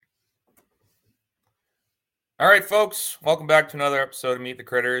All right, folks, welcome back to another episode of Meet the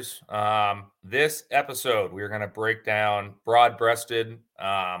Critters. This episode, we're going to break down broad-breasted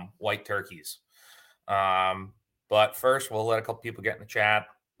white turkeys. But first, we'll let a couple people get in the chat.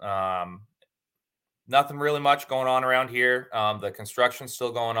 Nothing really much going on around here. The construction's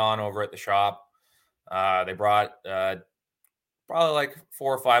still going on over at the shop. They brought probably like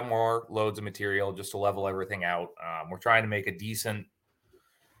 4 or 5 more loads of material just to level everything out. We're trying to make a decent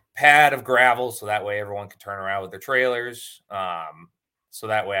pad of gravel so that way everyone can turn around with their trailers. So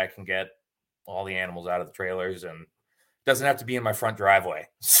that way I can get all the animals out of the trailers and it doesn't have to be in my front driveway.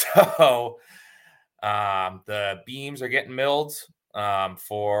 So the beams are getting milled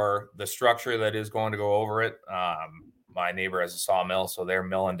for the structure that is going to go over it. My neighbor has a sawmill, so they're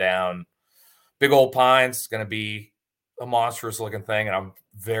milling down big old pines. It's going to be a monstrous looking thing, and I'm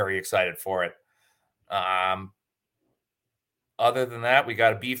very excited for it. Other than that, we got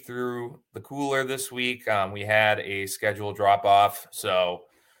to beef through the cooler this week. We had a scheduled drop off. So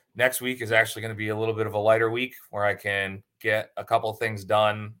next week is actually going to be a little bit of a lighter week where I can get a couple things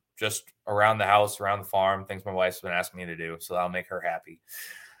done just around the house, around the farm, things my wife's been asking me to do. So that'll make her happy.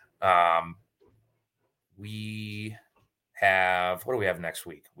 We have, what do we have next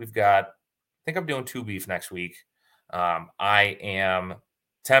week? We've got, I think I'm doing 2 beef next week. I am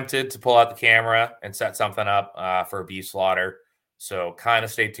tempted to pull out the camera and set something up for a beef slaughter. So kind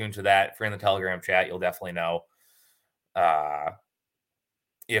of stay tuned to that. If you're in the Telegram chat, you'll definitely know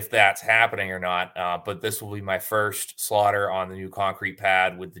if that's happening or not. But this will be my first slaughter on the new concrete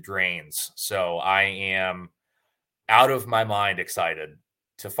pad with the drains. So I am out of my mind excited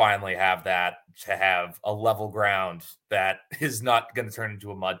to finally have that, to have a level ground that is not going to turn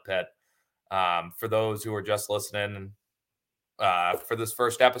into a mud pit. For those who are just listening, for this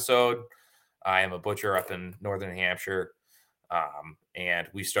first episode, I am a butcher up in northern New Hampshire. And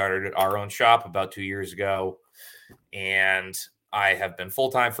we started our own shop about 2 years ago, and I have been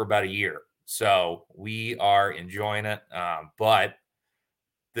full-time for about a year. So we are enjoying it. But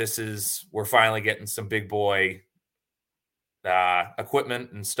we're finally getting some big boy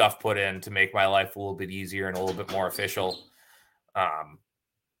equipment and stuff put in to make my life a little bit easier and a little bit more official.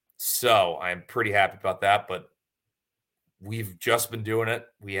 So I'm pretty happy about that, but we've just been doing it.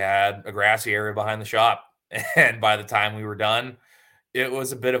 We had a grassy area behind the shop, and by the time we were done, it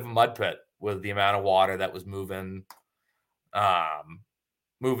was a bit of a mud pit with the amount of water that was moving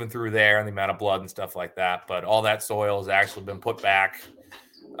through there and the amount of blood and stuff like that. But all that soil has actually been put back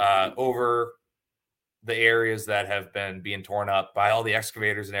over the areas that have been being torn up by all the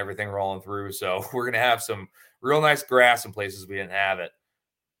excavators and everything rolling through. So we're going to have some real nice grass in places we didn't have it.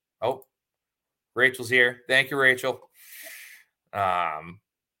 Oh, Rachel's here. Thank you, Rachel.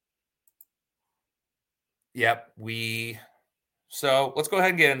 Yep, so let's go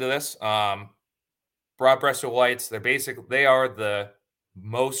ahead and get into this. Broad-breasted whites, they are the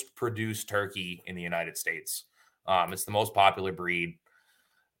most produced turkey in the United States. It's the most popular breed.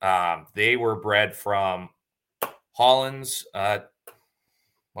 They were bred from Hollands. What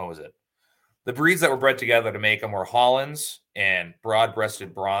was it? The breeds that were bred together to make them were Hollands and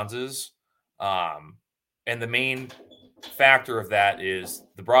broad-breasted bronzes. And the main factor of that is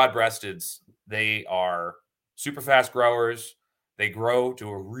the broad-breasteds. They are super fast growers. They grow to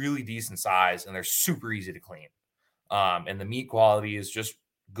a really decent size, and they're super easy to clean. And the meat quality is just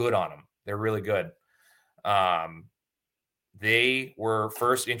good on them. They're really good. They were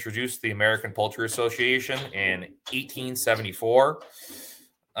first introduced to the American Poultry Association in 1874.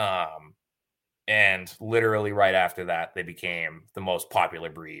 And literally right after that, they became the most popular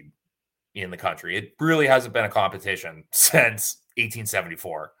breed in the country. It really hasn't been a competition since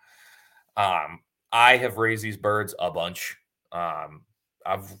 1874. I have raised these birds a bunch.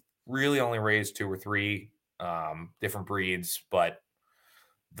 I've really only raised 2 or 3 different breeds, but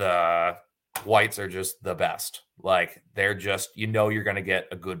the whites are just the best. Like, they're just, you're going to get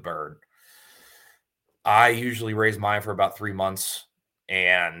a good bird. I usually raise mine for about 3 months,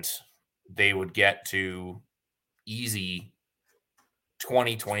 and they would get to easy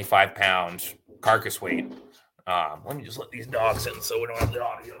 20, 25 pound carcass weight. Let me just let these dogs in so we don't have the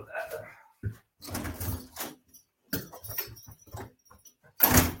audio of that.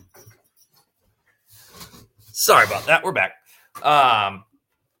 Sorry about that. We're back.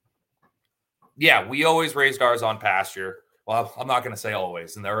 Yeah, we always raised ours on pasture. Well, I'm not going to say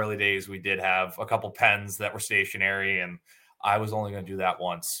always. In the early days, we did have a couple pens that were stationary, and I was only going to do that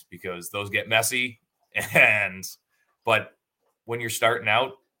once because those get messy. But when you're starting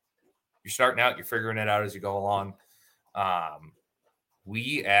out, you're figuring it out as you go along.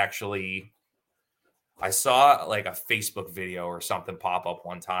 I saw like a Facebook video or something pop up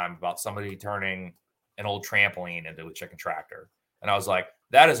one time about somebody turning an old trampoline into a chicken tractor. And I was like,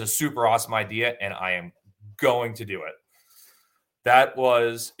 that is a super awesome idea, and I am going to do it.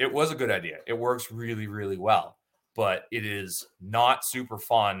 It was a good idea. It works really, really well, but it is not super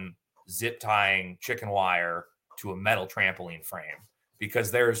fun zip tying chicken wire to a metal trampoline frame,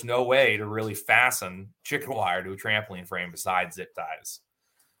 because there is no way to really fasten chicken wire to a trampoline frame besides zip ties.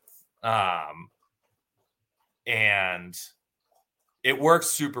 And it works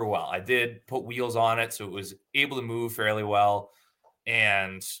super well. I did put wheels on it, so it was able to move fairly well.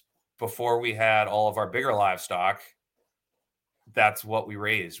 And before we had all of our bigger livestock, that's what we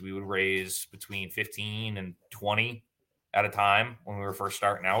raised. We would raise between 15 and 20 at a time when we were first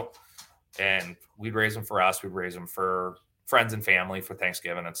starting out. And we'd raise them for us. We'd raise them for friends and family for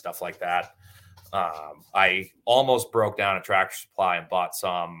Thanksgiving and stuff like that. I almost broke down a Tractor Supply and bought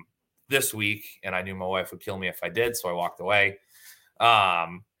some this week, and I knew my wife would kill me if I did, so I walked away.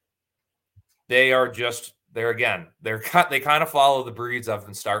 They kind of follow the breeds I've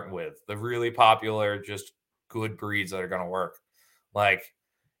been starting with, the really popular, just good breeds that are going to work. Like,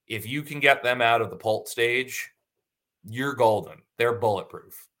 if you can get them out of the poult stage, you're golden. They're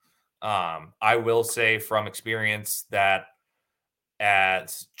bulletproof. I will say from experience that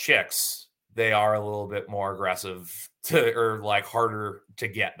as chicks, they are a little bit more aggressive or like harder to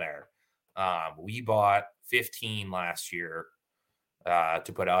get there. We bought 15 last year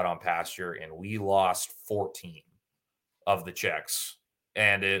to put out on pasture, and we lost 14 of the chicks.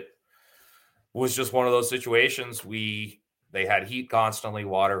 And it was just one of those situations. They had heat constantly,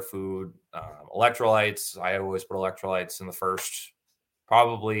 water, food, electrolytes. I always put electrolytes in the first,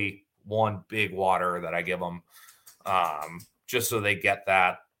 probably one big water that I give them, just so they get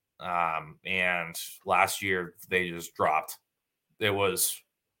that. And last year they just dropped.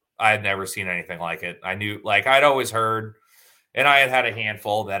 I had never seen anything like it. I knew, like, I'd always heard, and I had a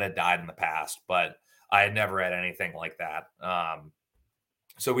handful that had died in the past, but I had never had anything like that.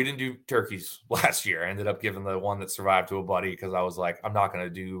 So we didn't do turkeys last year. I ended up giving the one that survived to a buddy, because I was like, I'm not going to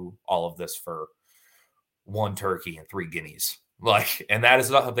do all of this for one turkey and 3 guineas. Like, and that is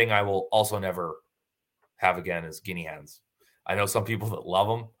something I will also never have again, is guinea hens. I know some people that love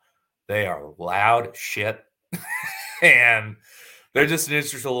them. They are loud shit. And they're just an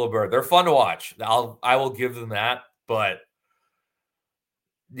interesting little bird. They're fun to watch. I will give them that. But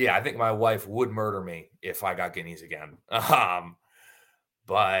yeah, I think my wife would murder me if I got guineas again.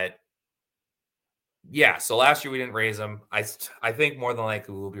 But yeah, so last year we didn't raise them. I think more than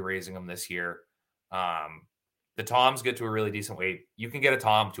likely we'll be raising them this year. The toms get to a really decent weight. You can get a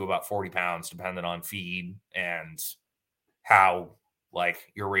tom to about 40 pounds, depending on feed and how,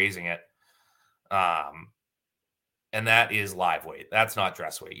 like, you're raising it. And that is live weight. That's not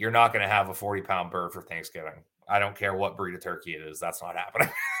dress weight. You're not going to have a 40-pound bird for Thanksgiving. I don't care what breed of turkey it is. That's not happening.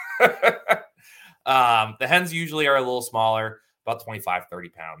 The hens usually are a little smaller, about 25, 30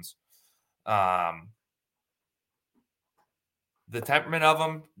 pounds. The temperament of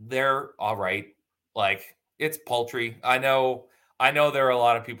them, they're all right. Like, it's poultry. I know there are a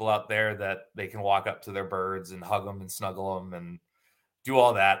lot of people out there that they can walk up to their birds and hug them and snuggle them and do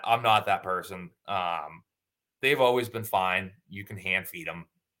all that. I'm not that person. They've always been fine. You can hand feed them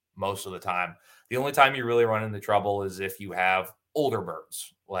most of the time. The only time you really run into trouble is if you have older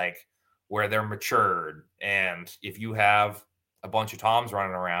birds, like where they're matured. And if you have a bunch of toms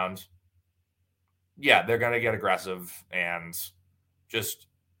running around, yeah, they're going to get aggressive, and just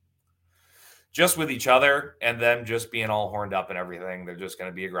with each other and them just being all horned up and everything, they're just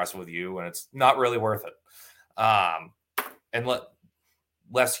going to be aggressive with you, and it's not really worth it.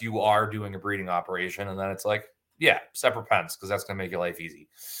 Unless you are doing a breeding operation, and then it's like, yeah, separate pens, because that's going to make your life easy.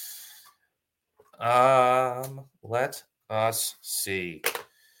 Let us see.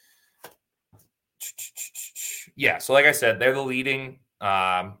 Yeah, so like I said, they're the leading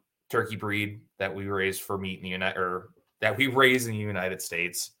turkey breed that we raise for meat in that we raise in the United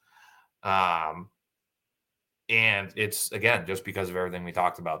States. And it's, again, just because of everything we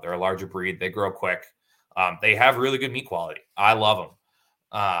talked about. They're a larger breed. They grow quick. They have really good meat quality. I love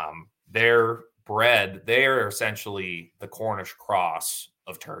them. They're bred. They're essentially the Cornish cross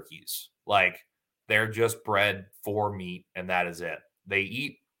of turkeys. Like, they're just bred for meat, and that is it. They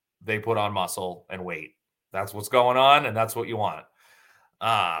eat, they put on muscle, and wait. That's what's going on, and that's what you want.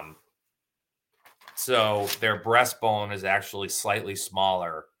 So their breastbone is actually slightly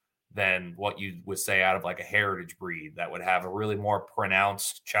smaller than what you would say out of like a heritage breed that would have a really more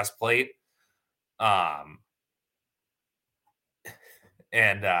pronounced chest plate. And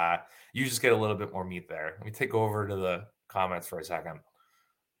you just get a little bit more meat there. Let me take over to the comments for a second.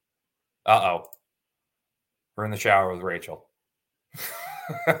 Uh-oh. We're in the shower with Rachel.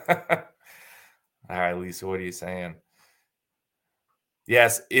 All right, Lisa, what are you saying?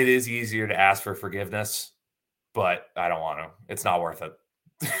 Yes, it is easier to ask for forgiveness, but I don't want to. It's not worth it.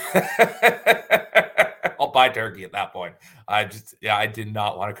 I'll buy turkey at that point. I did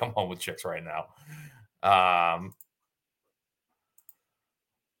not want to come home with chicks right now.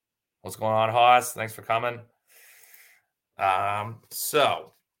 What's going on, Haas? Thanks for coming.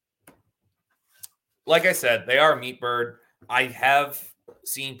 So, like I said, they are a meat bird. I have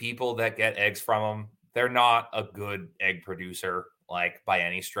seen people that get eggs from them. They're not a good egg producer, like by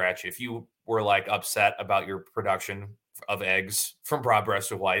any stretch. If you were like upset about your production of eggs from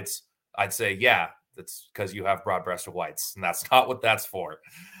broad-breasted whites, I'd say, yeah, that's because you have broad-breasted whites, and that's not what that's for.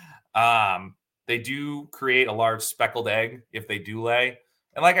 They do create a large speckled egg if they do lay.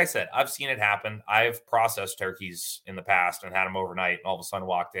 And like I said, I've seen it happen. I've processed turkeys in the past and had them overnight, and all of a sudden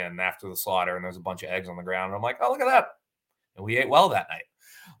walked in after the slaughter, and there's a bunch of eggs on the ground. And I'm like, oh, look at that. And we ate well that night.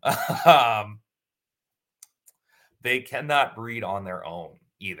 They cannot breed on their own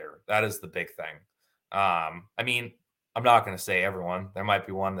either. That is the big thing. I mean, I'm not going to say everyone. There might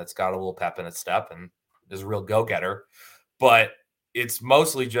be one that's got a little pep in its step and is a real go-getter, but it's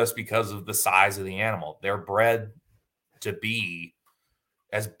mostly just because of the size of the animal. They're bred to be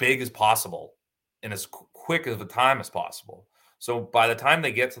as big as possible in as quick of a time as possible. So by the time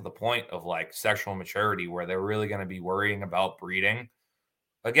they get to the point of like sexual maturity where they're really going to be worrying about breeding,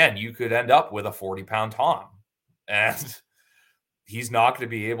 again, you could end up with a 40-pound Tom. And he's not going to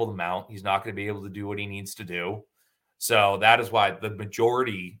be able to mount. He's not going to be able to do what he needs to do. So that is why the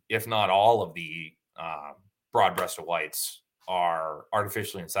majority, if not all of the broad-breasted whites are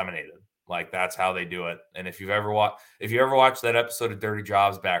artificially inseminated. Like that's how they do it. And if you ever watched that episode of Dirty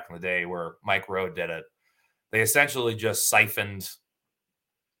Jobs back in the day where Mike Rowe did it, they essentially just siphoned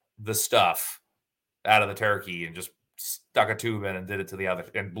the stuff out of the turkey and just stuck a tube in and did it to the other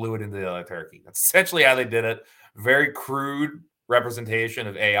and blew it into the other turkey. That's essentially how they did it. Very crude representation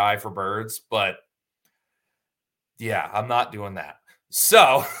of AI for birds, but yeah, I'm not doing that.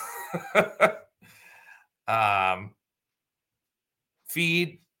 So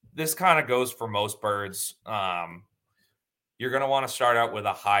feed, this kind of goes for most birds. You're going to want to start out with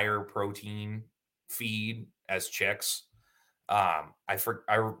a higher protein feed as chicks. I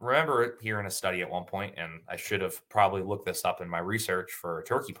remember hearing a study at one point, and I should have probably looked this up in my research for a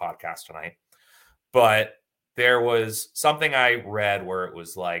turkey podcast tonight, but there was something I read where it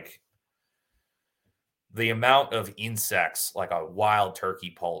was like the amount of insects, like a wild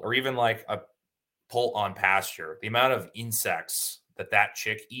turkey poult, or even like a poult on pasture, the amount of insects that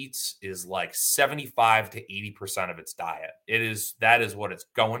chick eats is like 75 to 80% of its diet. That is what it's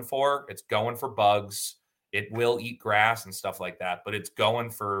going for. It's going for bugs. It will eat grass and stuff like that, but it's going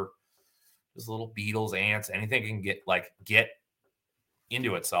for those little beetles, ants, anything it can get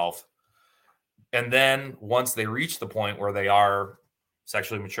into itself. And then once they reach the point where they are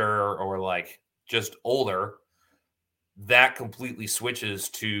sexually mature or like just older, that completely switches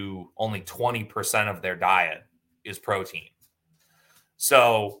to only 20% of their diet is protein.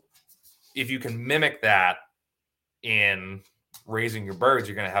 So if you can mimic that in raising your birds,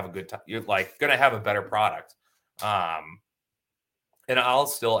 you're going to have a good time. You're like going to have a better product. And I'll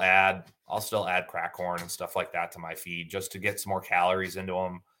still add crack corn and stuff like that to my feed just to get some more calories into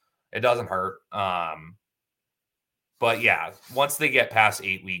them. It doesn't hurt. But yeah, once they get past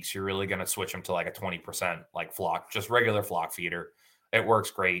 8 weeks, you're really going to switch them to like a 20% like flock, just regular flock feeder. It works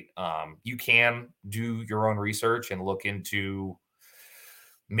great. You can do your own research and look into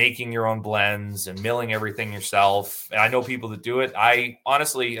making your own blends and milling everything yourself. And I know people that do it. I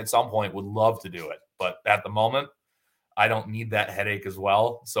honestly, at some point, would love to do it. But at the moment, I don't need that headache as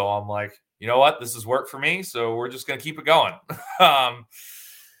well. So I'm like, you know what? This has worked for me. So we're just going to keep it going.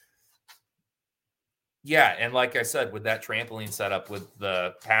 Yeah. And like I said, with that trampoline setup with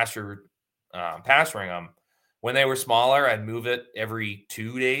the pasturing them, when they were smaller, I'd move it every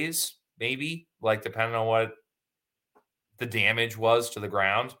 2 days, maybe, like depending on what the damage was to the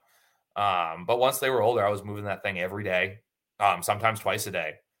ground. But once they were older, I was moving that thing every day, sometimes twice a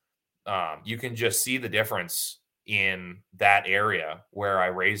day. You can just see the difference in that area where I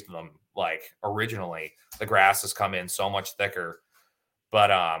raised them. Like originally, the grass has come in so much thicker.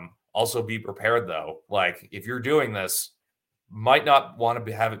 But also be prepared though. Like if you're doing this, might not want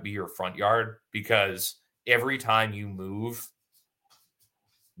to have it be your front yard, because every time you move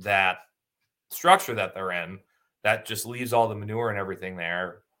that structure that they're in, that just leaves all the manure and everything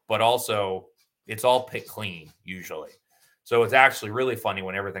there. But also it's all picked clean usually. So it's actually really funny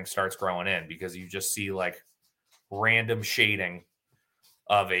when everything starts growing in, because you just see like random shading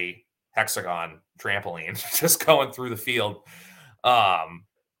of a hexagon trampoline just going through the field.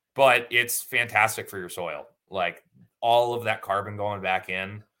 but it's fantastic for your soil. Like all of that carbon going back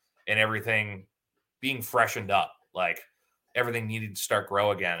in and everything being freshened up, like everything needed to start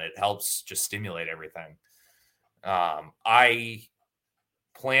grow again. It helps just stimulate everything. I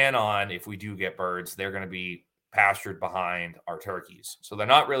plan on, if we do get birds, they're going to be pastured behind our turkeys. So they're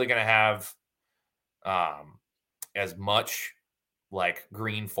not really going to have as much like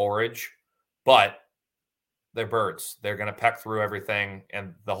green forage, but they're birds. They're going to peck through everything.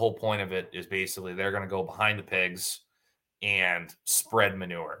 And the whole point of it is basically they're going to go behind the pigs and spread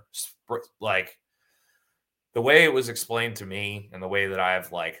manure. Like the way it was explained to me and the way that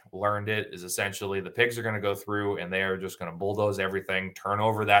I've like learned it is essentially the pigs are going to go through and they are just going to bulldoze everything, turn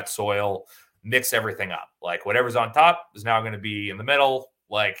over that soil, mix everything up. Like whatever's on top is now going to be in the middle.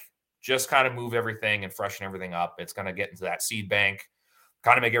 Like just kind of move everything and freshen everything up. It's going to get into that seed bank,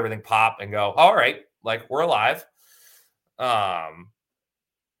 kind of make everything pop and go, all right, like we're alive.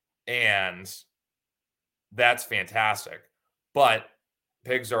 And that's fantastic. But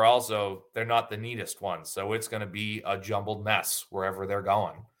pigs are also, they're not the neatest ones. So it's going to be a jumbled mess wherever they're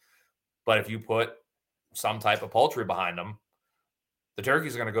going. But if you put some type of poultry behind them, the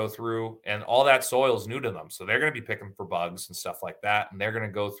turkeys are going to go through and all that soil is new to them. So they're going to be picking for bugs and stuff like that. And they're going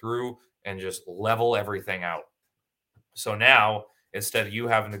to go through and just level everything out. So now, instead of you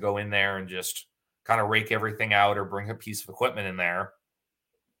having to go in there and just kind of rake everything out or bring a piece of equipment in there,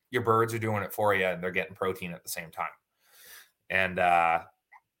 your birds are doing it for you and they're getting protein at the same time. And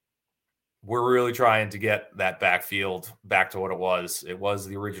we're really trying to get that backfield back to what it was. It was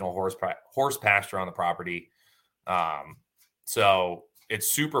the original horse pasture on the property. So it's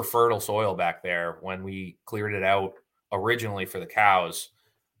super fertile soil back there. When we cleared it out originally for the cows,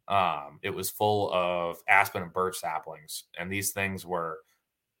 it was full of aspen and birch saplings. And these things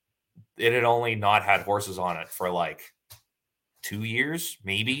it had only not had horses on it for like 2 years,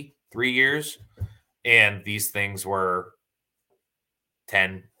 maybe 3 years. And these things were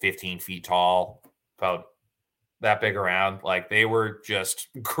 10, 15 feet tall, about that big around. Like they were just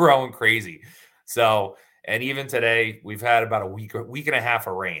growing crazy. So, and even today, we've had about a week and a half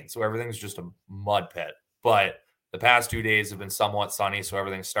of rain. So everything's just a mud pit. But the past 2 days have been somewhat sunny. So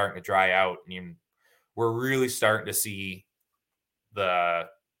everything's starting to dry out. And we're really starting to see the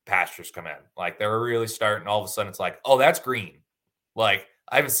pastures come in. Like they're really starting. All of a sudden, it's like, oh, that's green. Like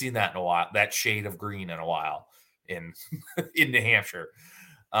I haven't seen that in a while, that shade of green in a while in in New Hampshire.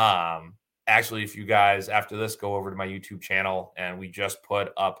 Actually, if you guys after this go over to my YouTube channel and we just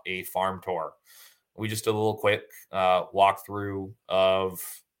put up a farm tour. We just did a little quick walkthrough of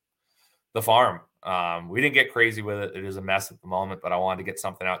the farm. We didn't get crazy with it. It is a mess at the moment, but I wanted to get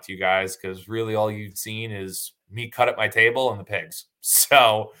something out to you guys because really all you've seen is me cut at my table and the pigs.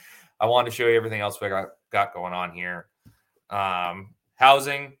 So I wanted to show you everything else we got going on here.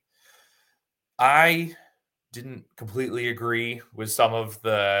 Housing. I didn't completely agree with some of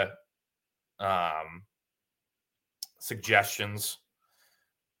the suggestions.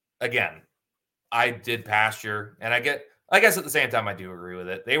 Again, I did pasture, and I guess at the same time, I do agree with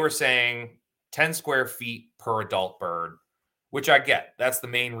it. They were saying 10 square feet per adult bird, which I get. That's the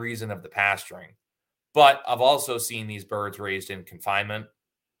main reason of the pasturing. But I've also seen these birds raised in confinement,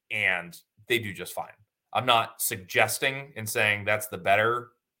 and they do just fine. I'm not suggesting and saying that's the better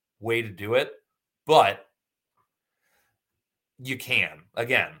way to do it, but you can.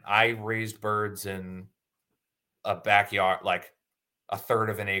 Again, I raised birds in a backyard, like a third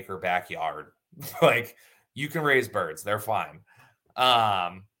of an acre backyard. Like you can raise birds, they're fine.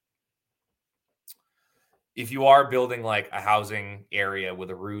 If you are building like a housing area with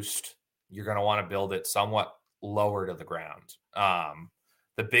a roost, you're going to want to build it somewhat lower to the ground.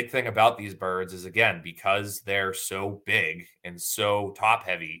 The big thing about these birds is, again, because they're so big and so top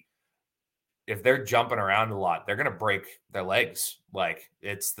heavy, if they're jumping around a lot, they're going to break their legs. Like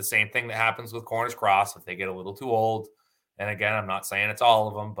it's the same thing that happens with Cornish cross if they get a little too old. And again, I'm not saying it's all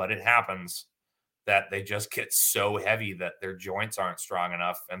of them, but it happens that they just get so heavy that their joints aren't strong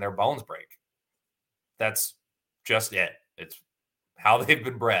enough and their bones break. That's just it. It's how they've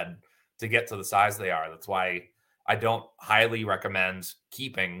been bred to get to the size they are. That's why I don't highly recommend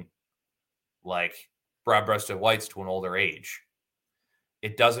keeping like broad-breasted whites to an older age.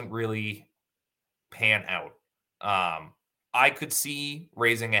 It doesn't really pan out. I could see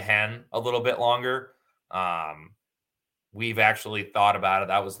raising a hen a little bit longer. We've actually thought about it.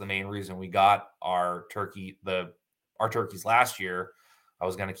 That was the main reason we got our turkeys last year. I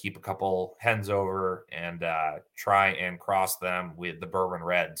was going to keep a couple hens over and try and cross them with the Bourbon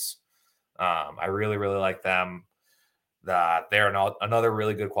Reds. I really, really like them. They're another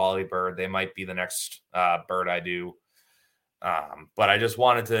really good quality bird. They might be the next bird I do. But I just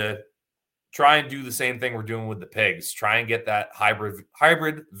wanted to try and do the same thing we're doing with the pigs. Try and get that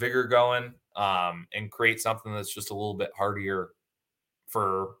hybrid vigor going, and create something that's just a little bit hardier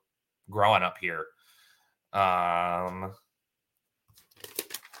for growing up here.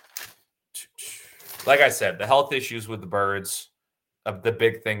 Like I said, the health issues with the birds, the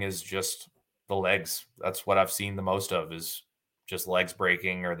big thing is just the legs. That's what I've seen the most of, is just legs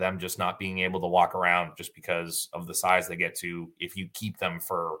breaking or them just not being able to walk around just because of the size they get to if you keep them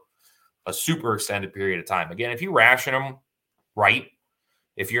for a super extended period of time. Again, if you ration them right,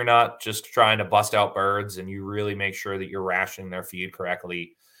 if you're not just trying to bust out birds and you really make sure that you're rationing their feed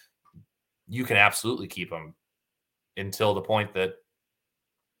correctly, you can absolutely keep them until the point that,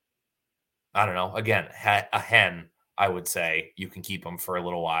 I don't know, again, a hen, I would say you can keep them for a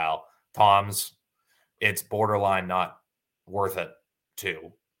little while. Toms, it's borderline not worth it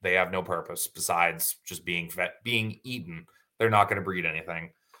too. They have no purpose besides just being eaten. They're not going to breed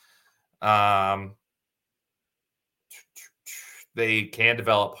anything. They can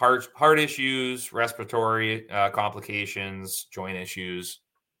develop heart issues, respiratory complications, joint issues.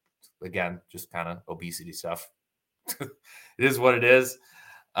 Again, just kind of obesity stuff. It is what it is.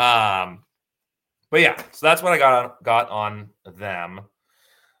 But yeah, so that's what I got on them.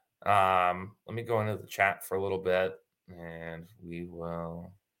 Let me go into the chat for a little bit, and we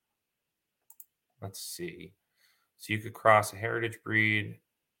will. Let's see. So you could cross a heritage breed.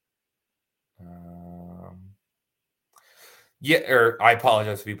 Yeah, or I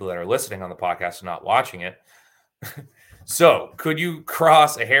apologize to people that are listening on the podcast and not watching it. So, could you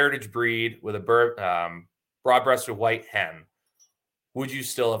cross a heritage breed with a broad-breasted white hen? Would you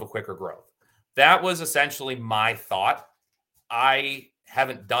still have a quicker growth? That was essentially my thought. I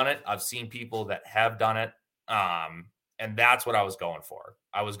haven't done it. I've seen people that have done it. And that's what I was going for.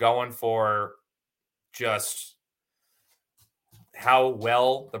 I was going for just how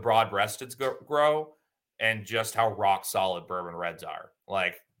well the broad-breasteds grow and just how rock solid Bourbon Reds are.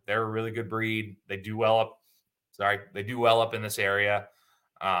 Like, they're a really good breed. They do well up in this area.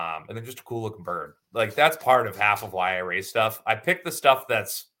 And they're just a cool looking bird. Like, that's part of half of why I raise stuff. I pick the stuff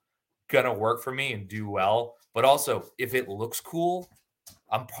that's gonna work for me and do well, but also if it looks cool,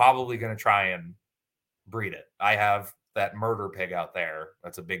 I'm probably gonna try and breed it. I have that murder pig out there.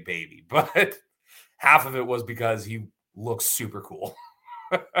 That's a big baby, but half of it was because he looks super cool.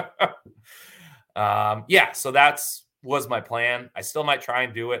 Yeah, so that's was my plan. I still might try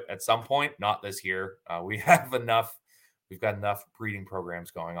and do it at some point, not this year. We've got enough breeding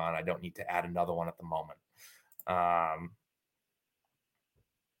programs going on. I don't need to add another one at the moment.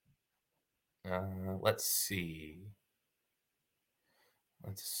 Let's see.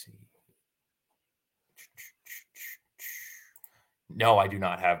 No, I do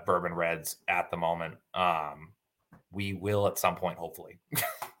not have Bourbon Reds at the moment. We will at some point, hopefully.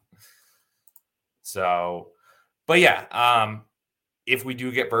 So, but yeah, if we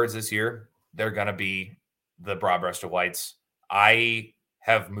do get birds this year, they're going to be the broad-breasted whites. I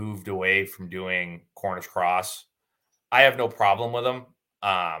have moved away from doing Cornish cross. I have no problem with them.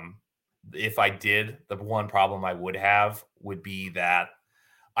 If I did, the one problem I would have would be that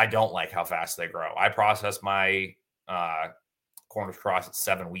I don't like how fast they grow. I process my Cornish cross at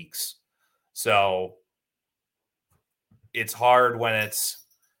 7 weeks. So it's hard when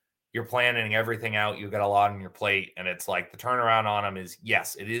you're planning everything out. You've got a lot on your plate, and it's like the turnaround on them is,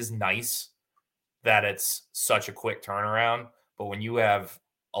 yes, it is nice that it's such a quick turnaround. But when you have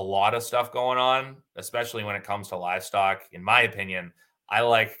a lot of stuff going on, especially when it comes to livestock, in my opinion, I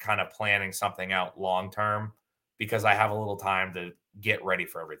like kind of planning something out long-term because I have a little time to get ready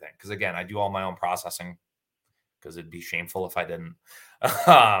for everything. Because again, I do all my own processing because it'd be shameful if I didn't.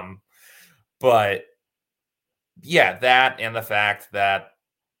 But yeah, that and the fact that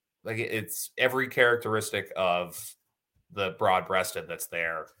like it's every characteristic of the broad-breasted that's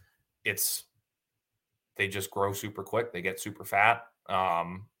there. They just grow super quick. They get super fat.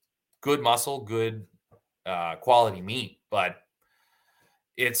 Good muscle, good quality meat, but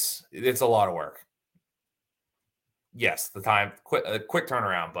it's a lot of work. Yes, the time quick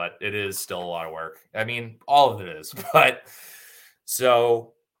turnaround, but it is still a lot of work. I mean, all of it is. But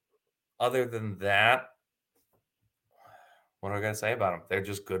so other than that, what do I got to say about them? They're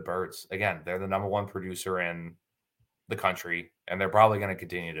just good birds. Again, they're the number one producer in the country, and they're probably going to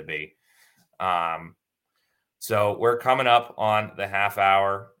continue to be. So we're coming up on the half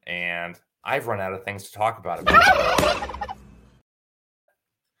hour, and I've run out of things to talk about.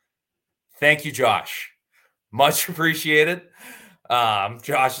 Thank you, Josh. Much appreciated.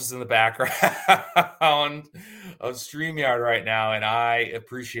 Josh is in the background of StreamYard right now, and I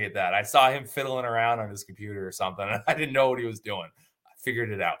appreciate that. I saw him fiddling around on his computer or something, and I didn't know what he was doing. I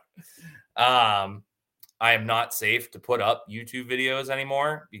figured it out. I am not safe to put up YouTube videos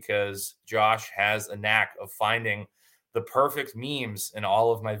anymore because Josh has a knack of finding the perfect memes in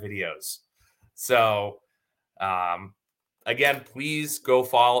all of my videos. So, again, please go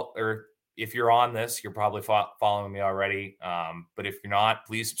follow, or if you're on this, you're probably following me already. But if you're not,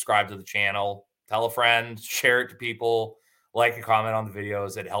 please subscribe to the channel, tell a friend, share it to people, like and comment on the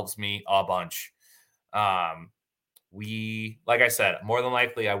videos. It helps me a bunch. Like I said, more than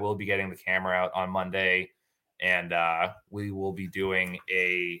likely, I will be getting the camera out on Monday, and we will be doing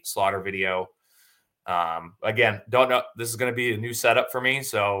a slaughter video. Again, don't know. This is going to be a new setup for me,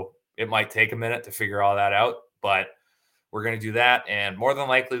 so it might take a minute to figure all that out, but we're going to do that. And more than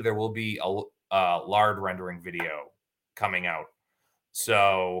likely, there will be a lard rendering video coming out.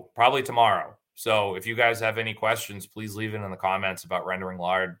 So probably tomorrow. So if you guys have any questions, please leave it in the comments about rendering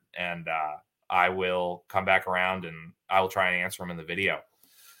lard, and I will come back around and I will try and answer them in the video.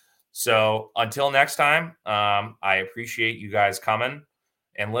 So until next time, I appreciate you guys coming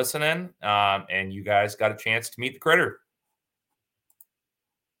and listening, and you guys got a chance to meet the critter.